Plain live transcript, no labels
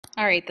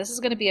Alright, this is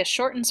going to be a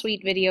short and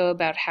sweet video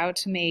about how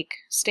to make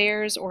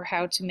stairs or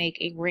how to make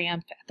a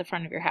ramp at the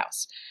front of your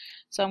house.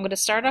 So I'm going to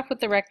start off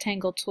with the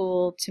rectangle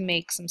tool to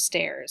make some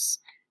stairs.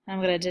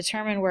 I'm going to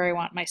determine where I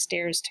want my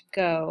stairs to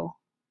go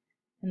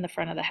in the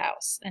front of the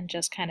house and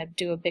just kind of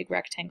do a big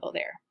rectangle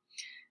there.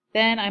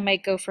 Then I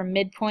might go from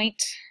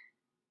midpoint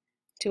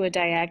to a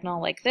diagonal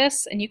like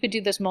this, and you could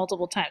do this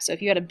multiple times. So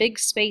if you had a big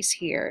space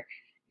here,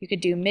 you could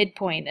do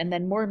midpoint and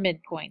then more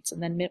midpoints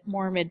and then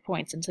more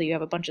midpoints until you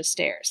have a bunch of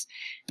stairs.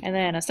 And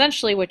then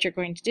essentially what you're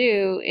going to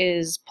do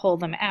is pull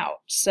them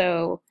out.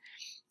 So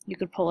you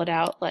could pull it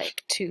out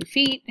like 2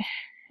 feet,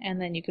 and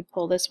then you could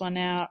pull this one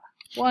out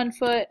 1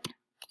 foot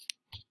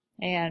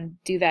and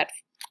do that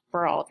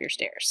for all of your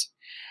stairs.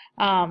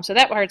 So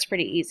that part's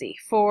pretty easy.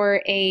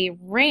 For a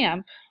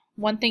ramp,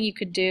 one thing you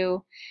could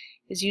do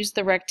is use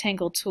the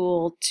rectangle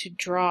tool to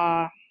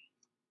draw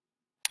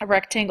a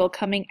rectangle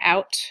coming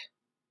out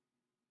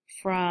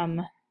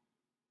from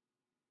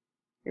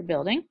your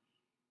building,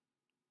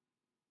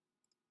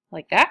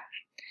 like that.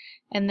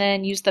 And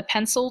then use the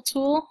pencil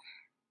tool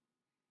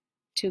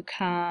to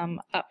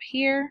come up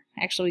here.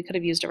 Actually, we could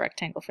have used a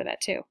rectangle for that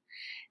too.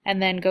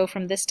 And then go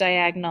from this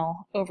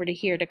diagonal over to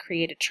here to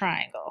create a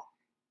triangle.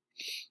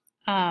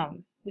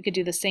 We could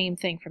do the same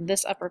thing from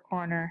this upper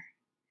corner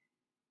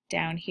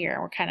down here.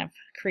 We're kind of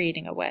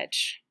creating a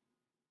wedge.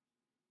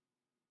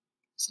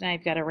 So now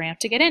you've got a ramp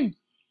to get in.